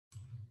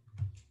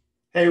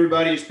Hey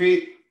everybody, it's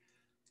Pete.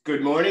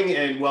 Good morning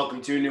and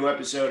welcome to a new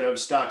episode of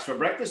Stocks for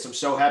Breakfast. I'm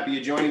so happy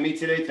you're joining me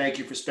today. Thank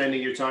you for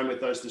spending your time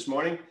with us this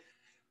morning.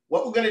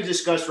 What we're going to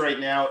discuss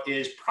right now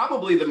is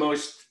probably the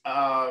most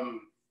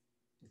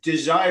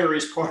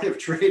desirous part of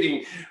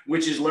trading,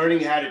 which is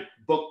learning how to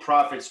book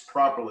profits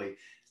properly.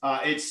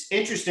 It's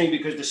interesting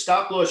because the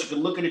stop loss, you can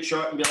look at a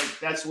chart and be like,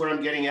 that's where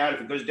I'm getting out.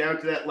 If it goes down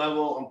to that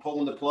level, I'm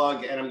pulling the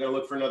plug and I'm going to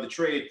look for another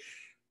trade.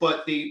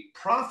 But the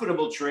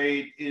profitable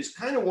trade is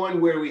kind of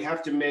one where we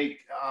have to make,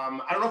 I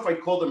don't know if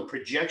I'd call them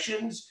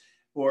projections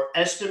or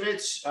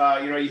estimates.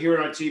 You hear it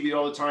on TV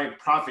all the time,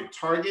 profit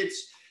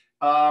targets.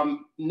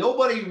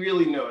 Nobody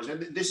really knows,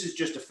 and this is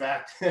just a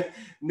fact.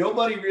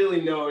 Nobody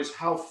really knows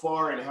how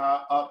far and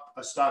how up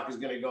a stock is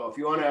going to go. If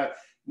you want to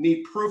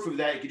need proof of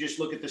that, you can just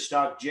look at the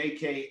stock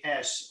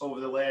JKS over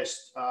the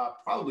last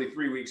probably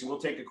 3 weeks, and we'll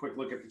take a quick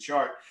look at the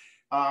chart.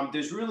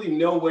 There's really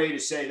no way to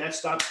say that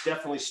stock's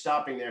definitely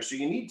stopping there. So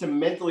you need to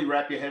mentally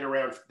wrap your head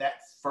around that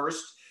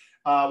first,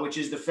 which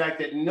is the fact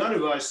that none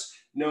of us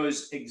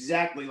knows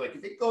exactly, like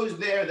if it goes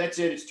there, that's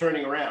it, it's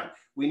turning around.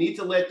 We need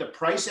to let the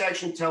price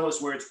action tell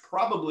us where it's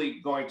probably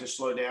going to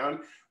slow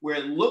down, where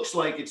it looks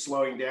like it's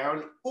slowing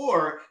down,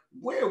 or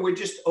where we're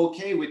just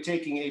okay with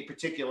taking a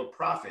particular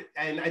profit.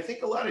 And I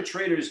think a lot of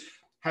traders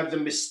have the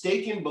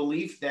mistaken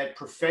belief that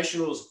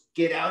professionals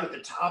get out at the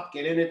top,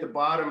 get in at the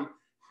bottom.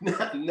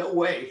 No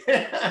way.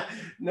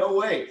 No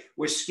way.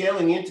 We're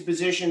scaling into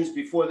positions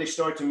before they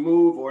start to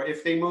move, or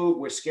if they move,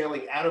 we're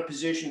scaling out of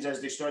positions as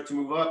they start to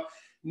move up.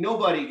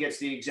 Nobody gets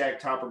the exact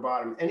top or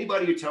bottom.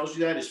 Anybody who tells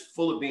you that is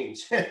full of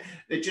beans.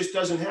 It just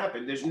doesn't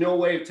happen. There's no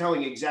way of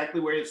telling exactly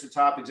where it's the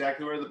top,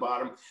 exactly where the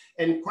bottom.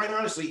 And quite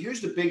honestly,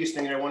 here's the biggest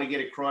thing that I want to get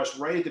across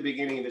right at the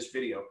beginning of this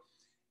video.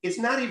 It's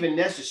not even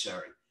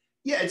necessary.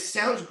 Yeah, it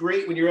sounds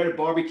great when you're at a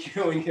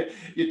barbecue and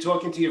you're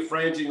talking to your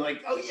friends and you're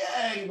like, oh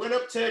yeah, it went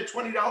up to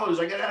 $20.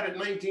 I got out at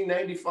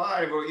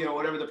 $19.95 or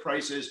whatever the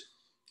price is.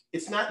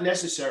 It's not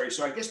necessary.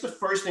 So I guess the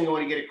first thing I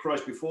want to get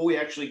across before we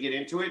actually get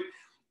into it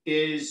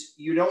is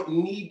you don't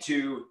need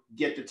to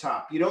get the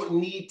top. You don't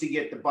need to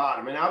get the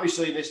bottom. And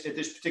obviously at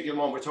this particular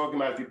moment, we're talking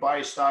about if you buy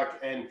a stock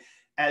and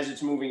as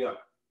it's moving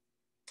up.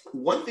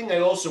 One thing I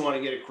also want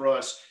to get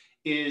across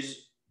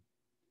is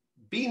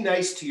be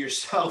nice to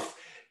yourself.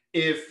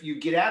 If you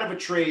get out of a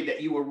trade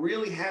that you were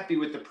really happy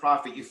with the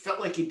profit, you felt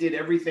like you did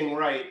everything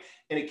right,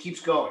 and it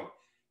keeps going,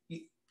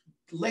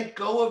 let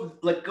go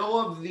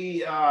of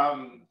the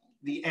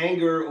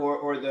anger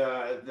or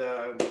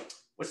the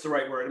what's the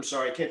right word? I'm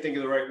sorry, I can't think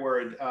of the right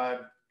word.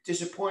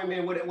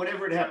 Disappointment,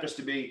 whatever it happens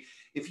to be.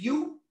 If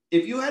you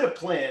had a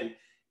plan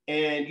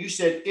and you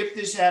said, if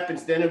this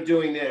happens, then I'm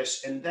doing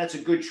this, and that's a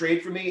good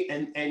trade for me,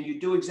 and you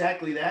do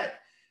exactly that.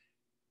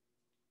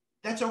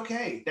 That's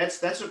okay.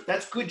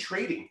 That's good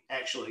trading,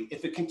 actually.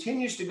 If it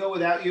continues to go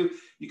without you,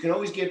 you can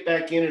always get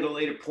back in at a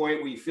later point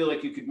where you feel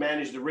like you could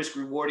manage the risk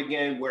reward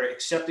again, where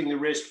accepting the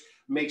risk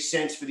makes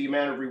sense for the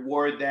amount of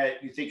reward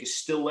that you think is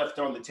still left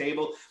on the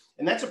table.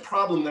 And that's a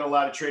problem that a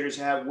lot of traders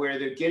have, where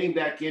they're getting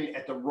back in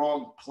at the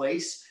wrong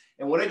place.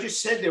 And what I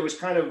just said there was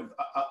kind of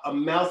a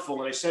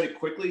mouthful, and I said it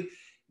quickly.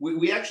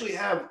 We actually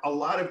have a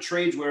lot of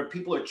trades where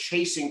people are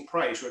chasing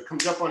price, where it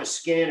comes up on a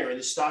scanner and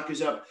the stock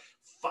is up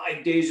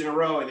 5 days in a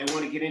row and they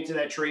want to get into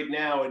that trade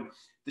now. And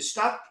the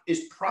stock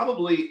is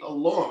probably a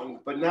long,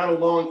 but not a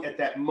long at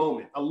that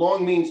moment. A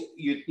long means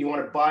you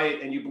want to buy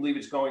it and you believe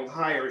it's going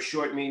higher. A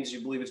short means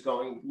you believe it's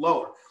going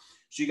lower.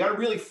 So you got to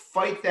really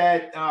fight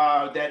that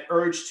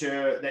urge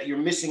that you're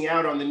missing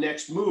out on the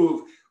next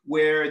move,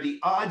 where the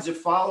odds of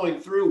following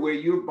through where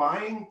you're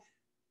buying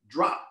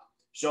drop.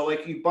 So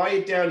like you buy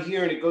it down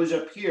here and it goes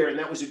up here, and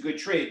that was a good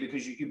trade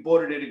because you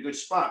bought it at a good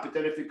spot. But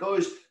then if it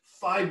goes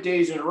 5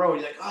 days in a row,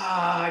 you're like,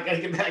 I got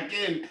to get back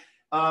in.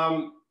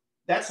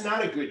 That's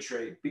not a good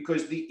trade,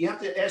 because you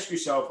have to ask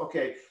yourself,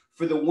 okay,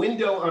 for the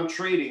window I'm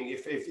trading,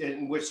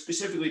 and we're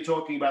specifically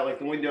talking about like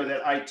the window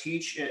that I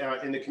teach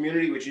in the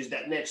community, which is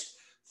that next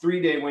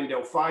 3-day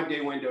window,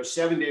 5-day window,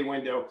 7-day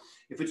window.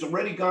 If it's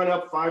already gone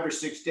up 5 or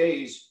 6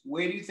 days,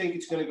 where do you think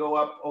it's going to go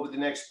up over the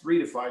next 3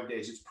 to 5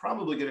 days? It's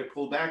probably going to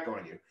pull back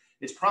on you.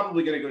 It's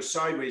probably going to go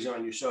sideways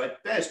on you. So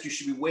at best, you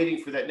should be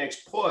waiting for that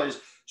next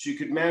pause so you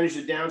could manage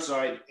the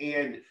downside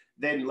and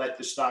then let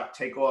the stock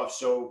take off.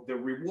 So the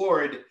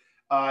reward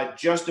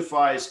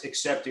justifies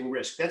accepting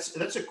risk.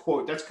 That's a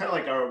quote. That's kind of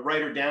like a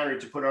writer downer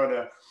to put on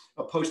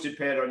a Post-it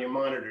pad on your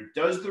monitor.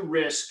 Does the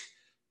risk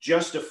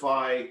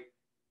justify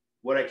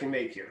what I can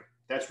make here?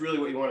 That's really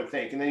what you want to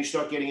think. And then you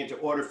start getting into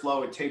order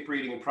flow and tape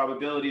reading and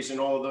probabilities and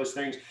all of those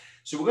things.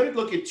 So we're going to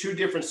look at two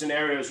different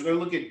scenarios. We're going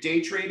to look at day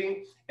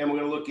trading and we're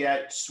going to look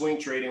at swing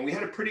trading. We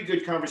had a pretty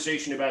good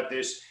conversation about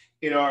this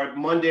in our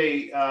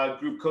Monday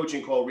group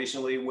coaching call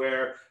recently,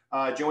 where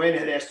Joanne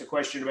had asked a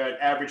question about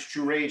average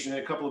true range, and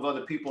then a couple of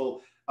other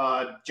people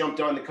jumped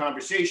on the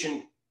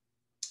conversation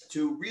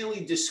to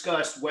really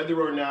discuss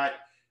whether or not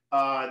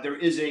there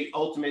is a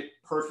ultimate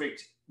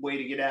perfect way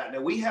to get out.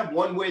 Now, we have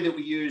one way that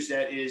we use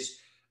that is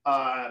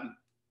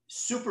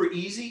super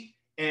easy,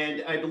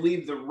 and I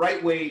believe the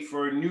right way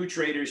for new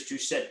traders to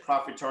set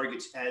profit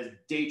targets as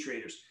day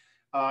traders.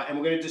 and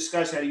we're going to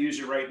discuss how to use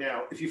it right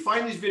now. If you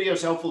find these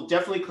videos helpful,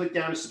 definitely click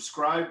down and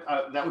subscribe.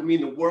 That would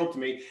mean the world to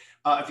me.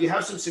 If you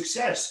have some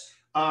success,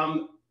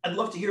 I'd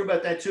love to hear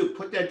about that too.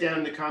 Put that down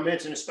in the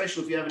comments, and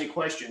especially if you have any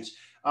questions.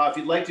 If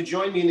you'd like to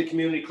join me in the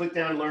community, click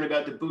down and learn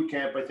about the boot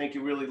camp. I think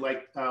you really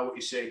like what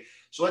you see.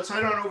 So let's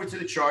head on over to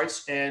the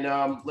charts, and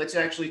let's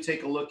actually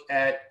take a look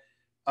at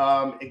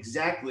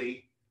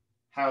exactly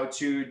how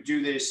to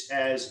do this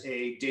as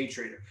a day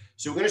trader.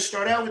 So we're going to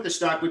start out with the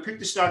stock. We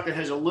picked a stock that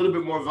has a little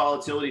bit more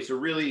volatility to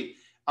really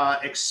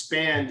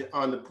expand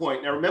on the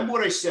point. Now, remember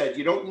what I said.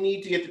 You don't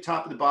need to get the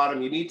top of the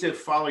bottom. You need to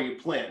follow your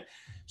plan.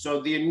 So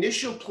the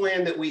initial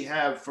plan that we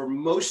have for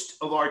most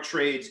of our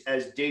trades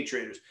as day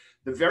traders,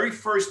 the very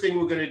first thing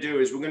we're going to do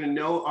is we're going to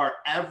know our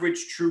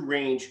average true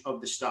range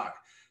of the stock.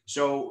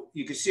 So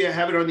you can see I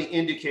have it on the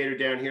indicator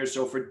down here.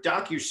 So for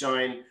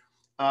DocuSign,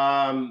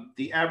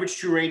 the average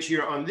true range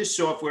here on this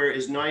software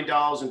is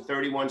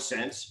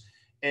 $9.31.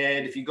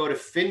 And if you go to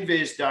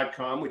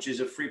finviz.com, which is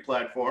a free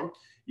platform,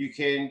 you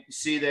can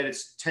see that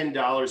it's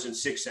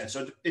 $10.06.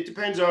 So it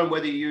depends on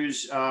whether you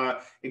use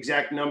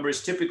exact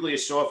numbers. Typically, a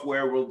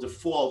software will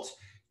default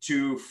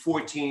to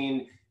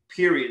 14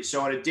 periods.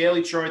 So on a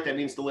daily chart, that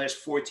means the last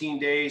 14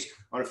 days.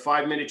 On a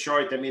 5-minute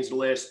chart, that means the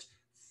last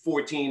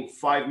 14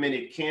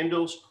 5-minute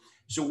candles.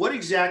 So what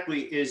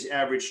exactly is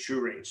average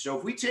true range? So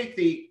if we take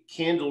the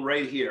candle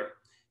right here,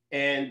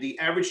 and the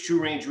average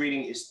true range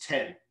reading is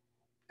 10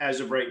 as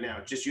of right now,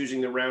 just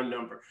using the round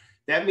number.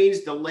 That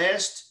means the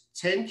last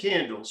 10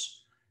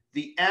 candles,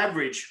 the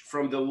average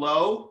from the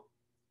low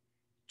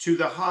to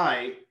the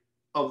high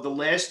of the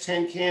last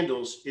 10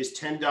 candles is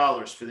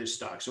 $10 for this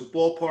stock. So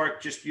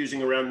ballpark, just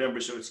using a round number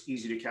so it's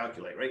easy to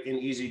calculate, right? And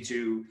easy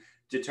to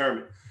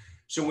determine.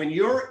 So when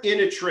you're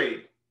in a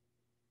trade,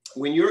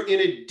 when you're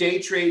in a day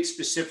trade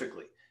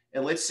specifically,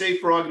 and let's say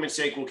for argument's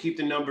sake, we'll keep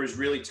the numbers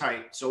really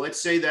tight. So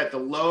let's say that the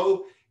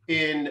low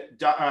in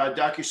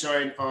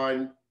DocuSign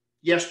on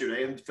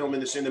yesterday, I'm filming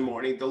this in the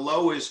morning, the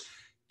low is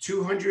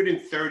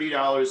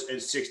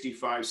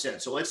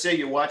 $230.65. So let's say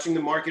you're watching the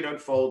market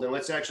unfold, and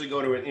let's actually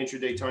go to an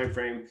intraday time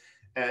frame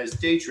as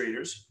day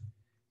traders,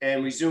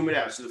 and we zoom it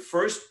out. So the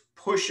first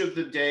push of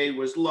the day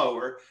was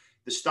lower,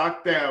 the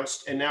stock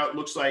bounced, and now it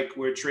looks like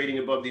we're trading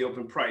above the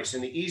open price.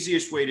 And the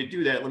easiest way to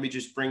do that, let me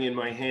just bring in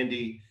my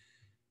handy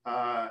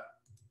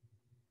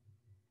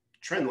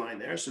trend line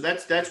there. So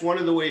that's one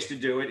of the ways to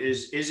do it.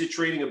 Is it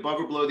trading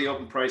above or below the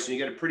open price? And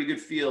you get a pretty good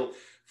feel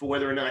for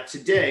whether or not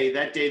today,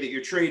 that day that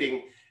you're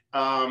trading,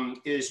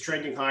 is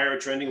trending higher or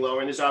trending lower.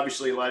 And there's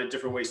obviously a lot of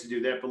different ways to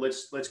do that, but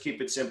let's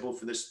keep it simple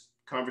for this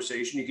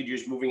conversation. You could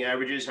use moving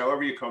averages,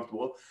 however you're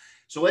comfortable.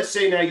 So let's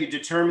say now you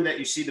determine that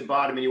you see the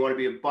bottom and you want to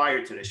be a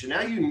buyer today. So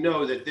now you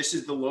know that this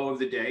is the low of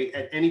the day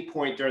at any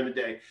point during the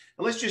day.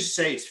 And let's just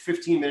say it's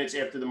 15 minutes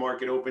after the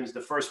market opens,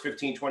 the first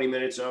 15, 20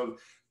 minutes of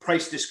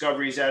price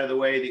discovery is out of the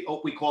way.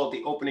 We call it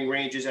the opening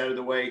range is out of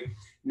the way.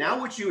 Now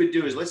what you would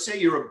do is, let's say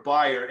you're a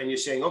buyer and you're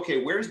saying,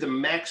 okay, where's the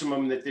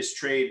maximum that this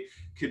trade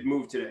could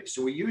move today?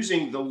 So we're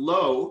using the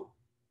low,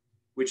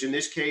 which in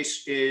this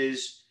case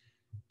is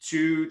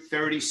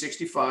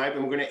 $230.65,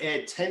 and we're going to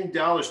add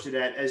 $10 to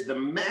that as the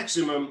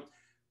maximum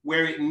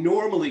where it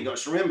normally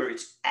goes. So remember,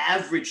 it's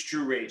average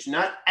true range,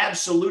 not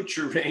absolute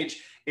true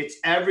range. It's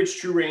average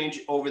true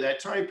range over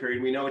that time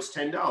period. We know it's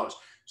 $10.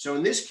 So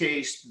in this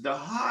case, the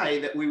high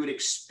that we would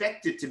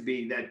expect it to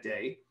be that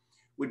day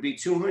would be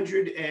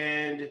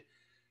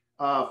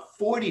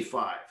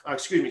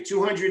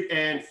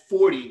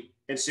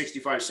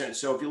 $240.65.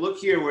 So if you look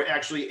here, we're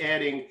actually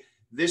adding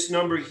this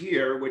number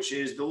here, which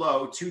is the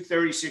low,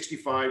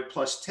 230.65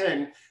 plus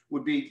 10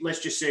 would be, let's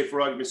just say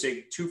for argument's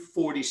sake,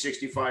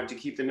 240.65 to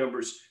keep the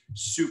numbers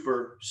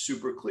super,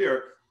 super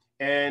clear.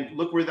 And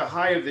look where the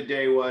high of the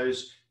day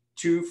was,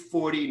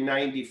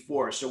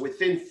 240.94. So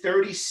within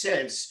 30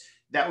 cents,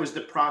 that was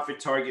the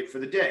profit target for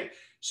the day.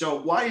 So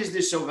why is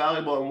this so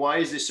valuable and why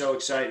is this so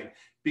exciting?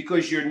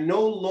 Because you're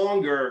no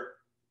longer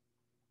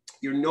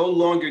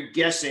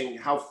guessing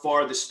how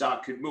far the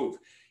stock could move.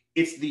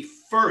 It's the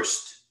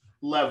first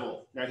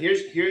level. Now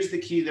here's the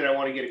key that I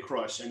want to get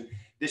across. And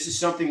this is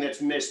something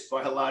that's missed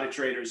by a lot of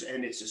traders,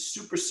 and it's a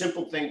super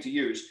simple thing to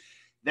use.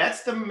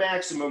 That's the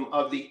maximum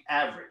of the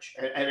average.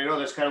 And I know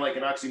that's kind of like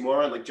an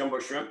oxymoron, like jumbo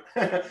shrimp.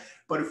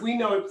 But if we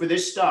know for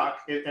this stock,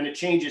 and it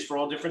changes for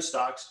all different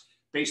stocks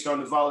based on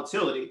the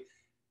volatility,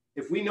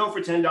 if we know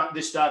for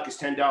this stock is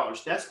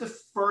 $10, that's the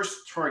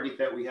first target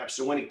that we have.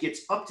 So when it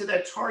gets up to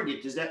that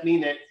target, does that mean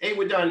that, hey,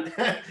 we're done?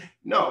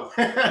 No.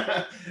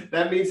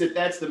 That means that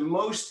that's the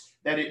most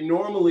that it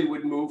normally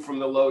would move from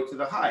the low to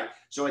the high.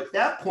 So at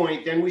that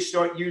point, then we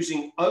start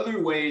using other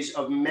ways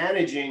of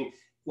managing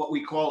what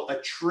we call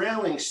a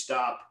trailing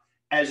stop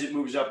as it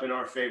moves up in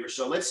our favor.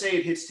 So let's say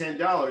it hits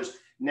 $10.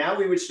 Now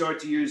we would start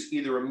to use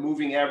either a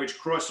moving average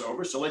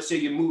crossover. So let's say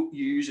you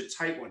use a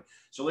tight one.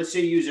 So let's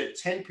say you use a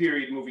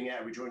 10-period moving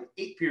average or an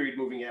 8-period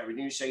moving average.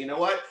 And you say, you know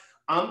what?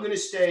 I'm going to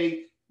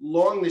stay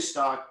long this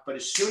stock, but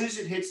as soon as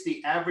it hits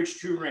the average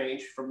true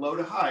range from low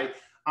to high,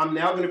 I'm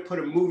now going to put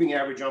a moving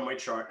average on my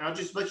chart. And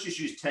let's just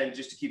use 10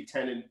 just to keep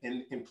 10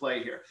 in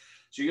play here.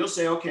 So you'll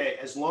say, okay,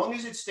 as long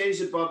as it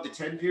stays above the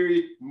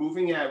 10-period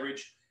moving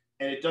average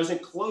and it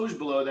doesn't close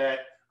below that,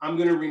 I'm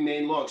going to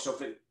remain long. So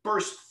if it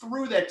bursts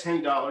through that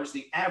 $10,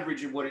 the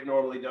average of what it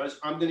normally does,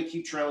 I'm going to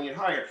keep trailing it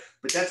higher.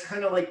 But that's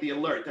kind of like the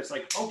alert. That's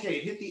like, okay,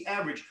 it hit the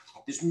average.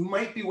 This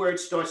might be where it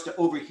starts to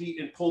overheat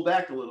and pull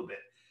back a little bit.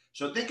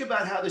 So think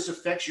about how this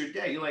affects your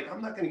day. You're like,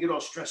 I'm not going to get all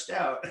stressed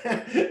out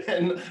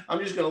and I'm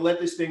just going to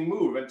let this thing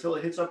move until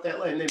it hits up that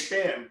line. And then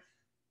bam,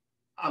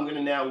 I'm going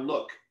to now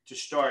look to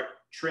start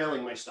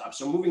trailing my stop.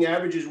 So moving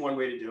average is one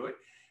way to do it.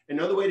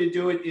 Another way to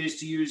do it is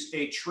to use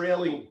a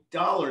trailing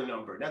dollar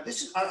number. Now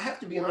this is, I have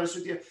to be honest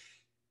with you,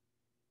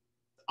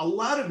 a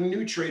lot of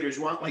new traders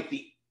want like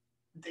the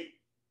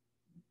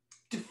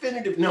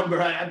definitive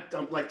number.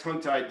 I'm like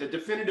tongue-tied. The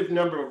definitive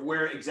number of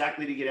where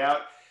exactly to get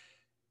out.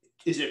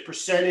 Is it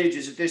percentage?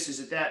 Is it this?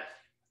 Is it that?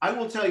 I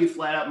will tell you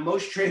flat out,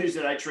 most traders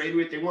that I trade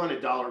with, they want a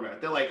dollar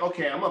amount. They're like,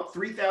 okay, I'm up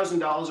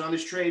 $3,000 on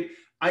this trade.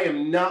 I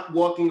am not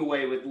walking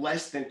away with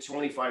less than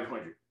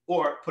 $2,500.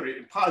 Or put it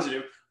in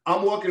positive,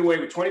 I'm walking away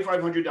with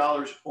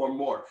 $2,500 or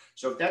more.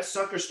 So if that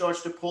sucker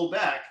starts to pull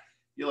back,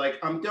 you're like,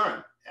 I'm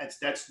done.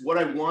 That's what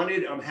I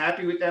wanted. I'm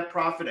happy with that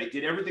profit. I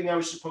did everything I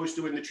was supposed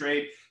to in the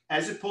trade.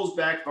 As it pulls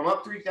back, if I'm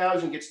up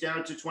 3,000, gets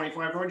down to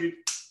 2,500,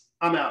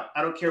 I'm out.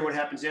 I don't care what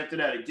happens after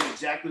that. I did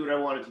exactly what I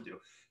wanted to do.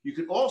 You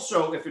could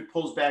also, if it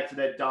pulls back to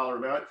that dollar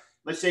amount,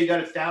 let's say you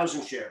got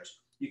 1,000 shares.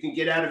 You can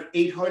get out of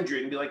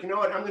 800 and be like, you know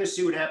what? I'm going to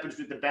see what happens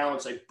with the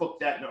balance. I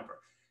booked that number.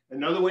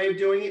 Another way of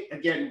doing it,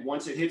 again,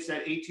 once it hits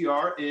that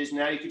ATR, is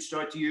now you can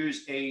start to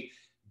use a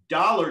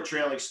dollar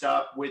trailing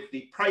stop with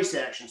the price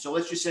action. So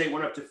let's just say it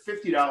went up to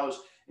 $50 and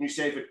you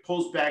say if it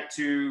pulls back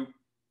to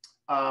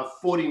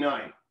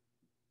 49,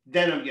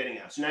 then I'm getting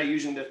out. So now you're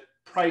using the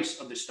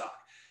price of the stock.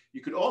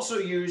 You could also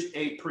use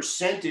a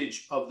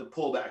percentage of the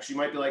pullback. So you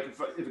might be like,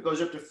 if it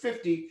goes up to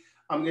 50,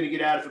 I'm going to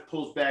get out if it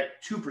pulls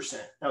back 2%.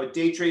 Now, a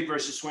day trade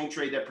versus swing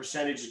trade, that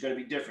percentage is going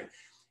to be different.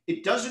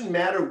 It doesn't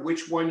matter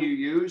which one you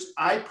use.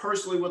 I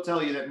personally will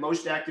tell you that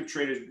most active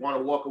traders want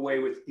to walk away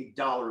with a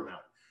dollar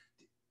amount.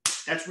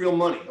 That's real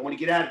money. I want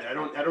to get out of there.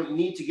 I don't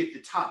need to get the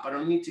top. I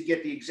don't need to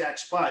get the exact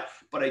spot,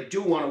 but I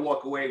do want to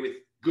walk away with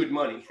good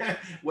money,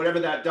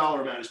 whatever that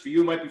dollar amount is. For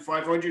you, it might be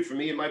 500. For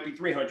me, it might be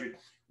 300.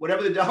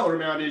 Whatever the dollar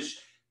amount is,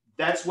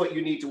 that's what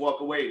you need to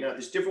walk away. Now,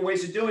 there's different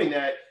ways of doing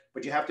that,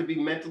 but you have to be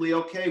mentally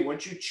okay.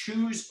 Once you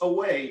choose a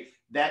way,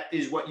 that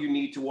is what you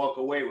need to walk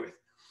away with.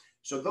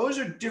 So those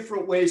are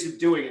different ways of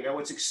doing it. Now,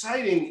 what's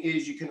exciting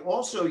is you can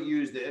also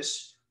use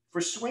this for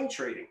swing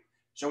trading.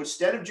 So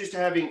instead of just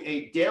having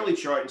a daily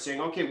chart and saying,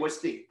 okay, what's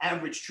the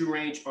average true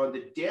range on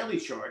the daily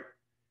chart?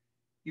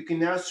 You can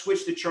now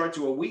switch the chart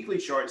to a weekly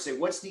chart and say,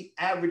 what's the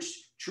average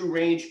true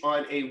range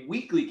on a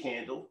weekly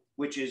candle,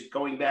 which is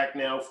going back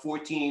now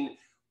 14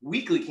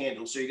 weekly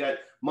candles. So you got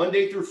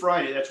Monday through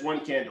Friday, that's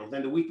one candle.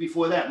 Then the week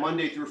before that,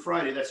 Monday through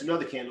Friday, that's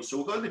another candle. So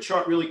we'll go to the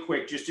chart really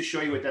quick just to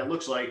show you what that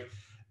looks like.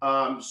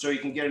 So you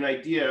can get an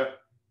idea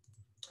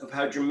of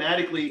how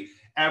dramatically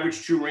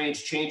average true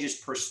range changes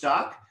per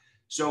stock.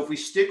 So if we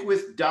stick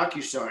with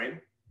DocuSign,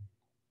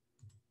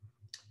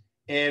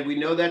 and we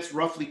know that's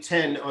roughly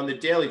 10 on the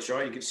daily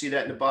chart, you can see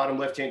that in the bottom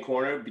left-hand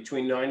corner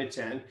between 9 and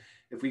 10.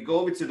 If we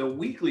go over to the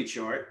weekly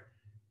chart,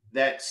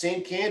 that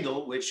same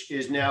candle, which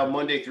is now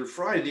Monday through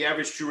Friday, the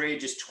average true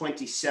range is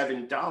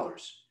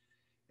 $27.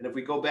 And if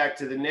we go back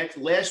to the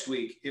last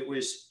week, it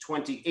was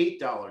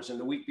 $28. And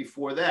the week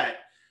before that,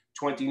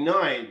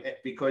 29,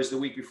 because the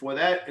week before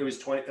that, it was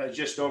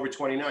just over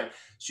 29.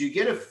 So you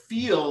get a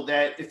feel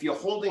that if you're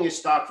holding a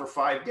stock for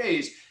 5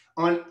 days,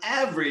 on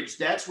average,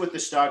 that's what the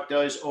stock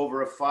does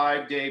over a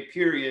 5-day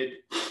period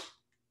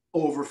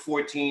over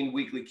 14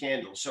 weekly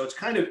candles. So it's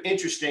kind of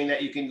interesting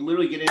that you can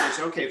literally get in and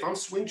say, okay, if I'm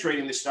swing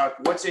trading this stock,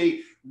 what's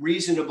a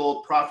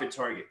reasonable profit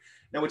target?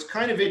 Now, it's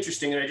kind of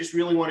interesting, and I just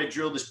really want to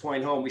drill this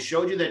point home. We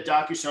showed you that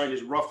DocuSign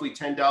is roughly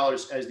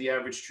 $10 as the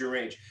average true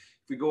range.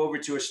 If we go over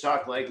to a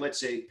stock like, let's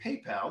say,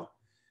 PayPal,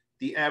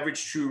 the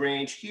average true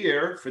range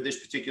here for this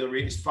particular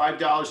rate is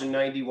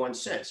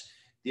 $5.91.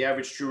 The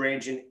average true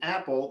range in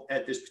Apple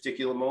at this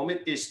particular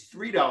moment is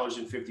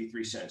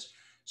 $3.53.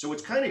 So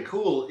what's kind of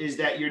cool is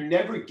that you're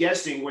never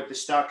guessing what the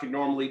stock could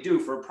normally do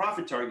for a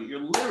profit target. You're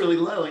literally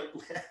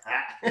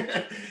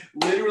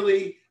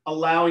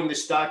allowing the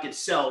stock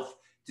itself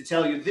to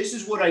tell you, this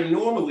is what I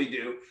normally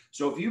do.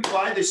 So if you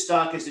buy this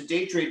stock as a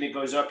day trade and it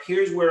goes up,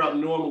 here's where I'll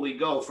normally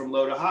go from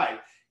low to high.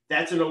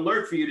 That's an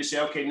alert for you to say,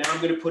 okay, now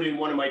I'm going to put in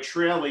one of my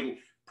trailing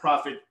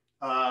profit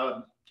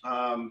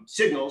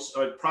signals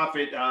or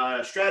profit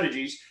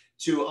strategies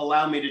to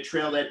allow me to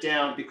trail that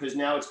down, because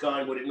now it's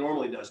gone what it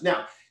normally does.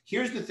 Now,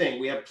 here's the thing.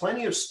 We have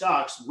plenty of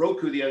stocks,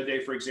 ROKU the other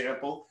day, for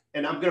example,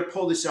 and I'm going to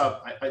pull this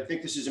up. I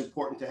think this is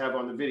important to have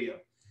on the video.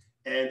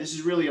 And this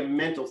is really a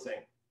mental thing.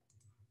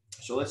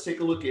 So let's take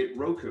a look at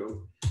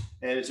ROKU,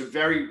 and it's a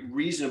very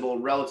reasonable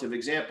relative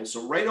example.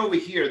 So right over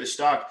here, the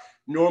stock,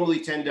 normally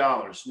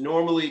 $10,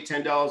 normally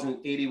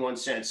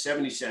 $10.81,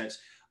 70 cents,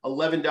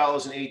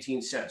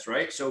 $11.18,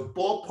 right? So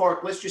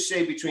ballpark, let's just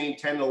say between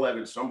 10 and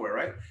 11 somewhere,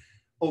 right?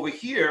 Over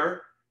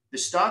here, The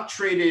stock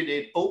traded,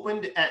 it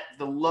opened at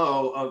the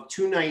low of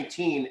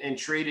 219 and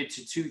traded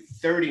to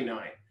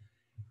 239.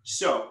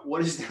 So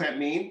what does that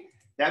mean?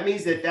 That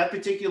means that that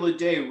particular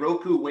day,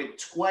 Roku went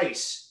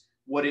twice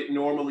what it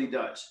normally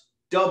does.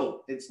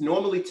 Double. It's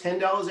normally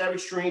 $10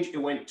 average true range. It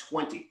went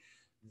 20.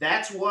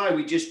 That's why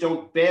we just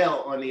don't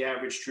bail on the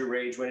average true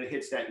range when it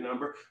hits that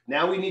number.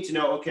 Now we need to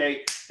know,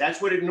 okay, that's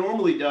what it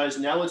normally does.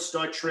 Now let's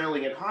start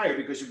trailing it higher,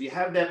 because if you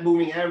have that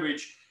moving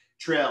average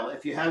trail,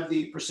 if you have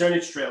the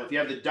percentage trail, if you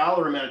have the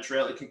dollar amount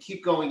trail, it can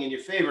keep going in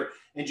your favor.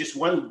 And just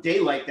one day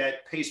like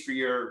that pays for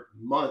your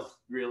month,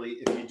 really,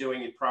 if you're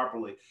doing it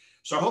properly.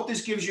 So I hope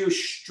this gives you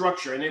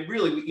structure. And it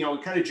really, you know,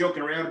 we're kind of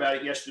joking around about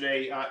it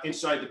yesterday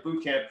inside the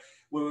boot camp,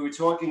 when we were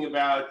talking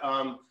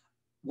about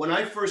when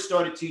I first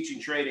started teaching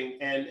trading,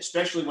 and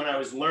especially when I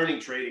was learning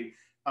trading,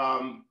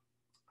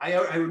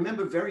 I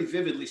remember very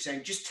vividly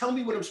saying, just tell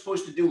me what I'm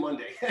supposed to do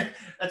Monday.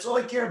 That's all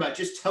I care about.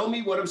 Just tell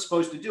me what I'm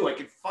supposed to do. I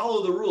can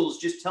follow the rules.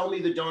 Just tell me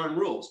the darn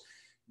rules.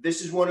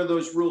 This is one of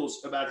those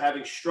rules about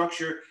having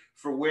structure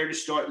for where to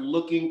start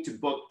looking to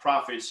book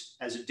profits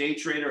as a day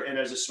trader and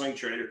as a swing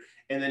trader,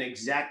 and then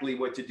exactly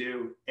what to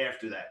do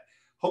after that.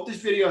 Hope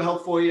this video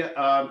helped for you.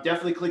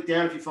 Definitely click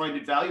down if you find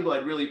it valuable.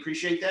 I'd really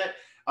appreciate that.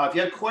 If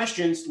you have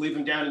questions, leave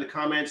them down in the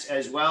comments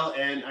as well.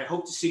 And I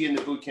hope to see you in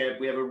the boot camp.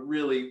 We have a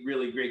really,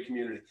 really great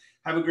community.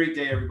 Have a great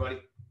day, everybody.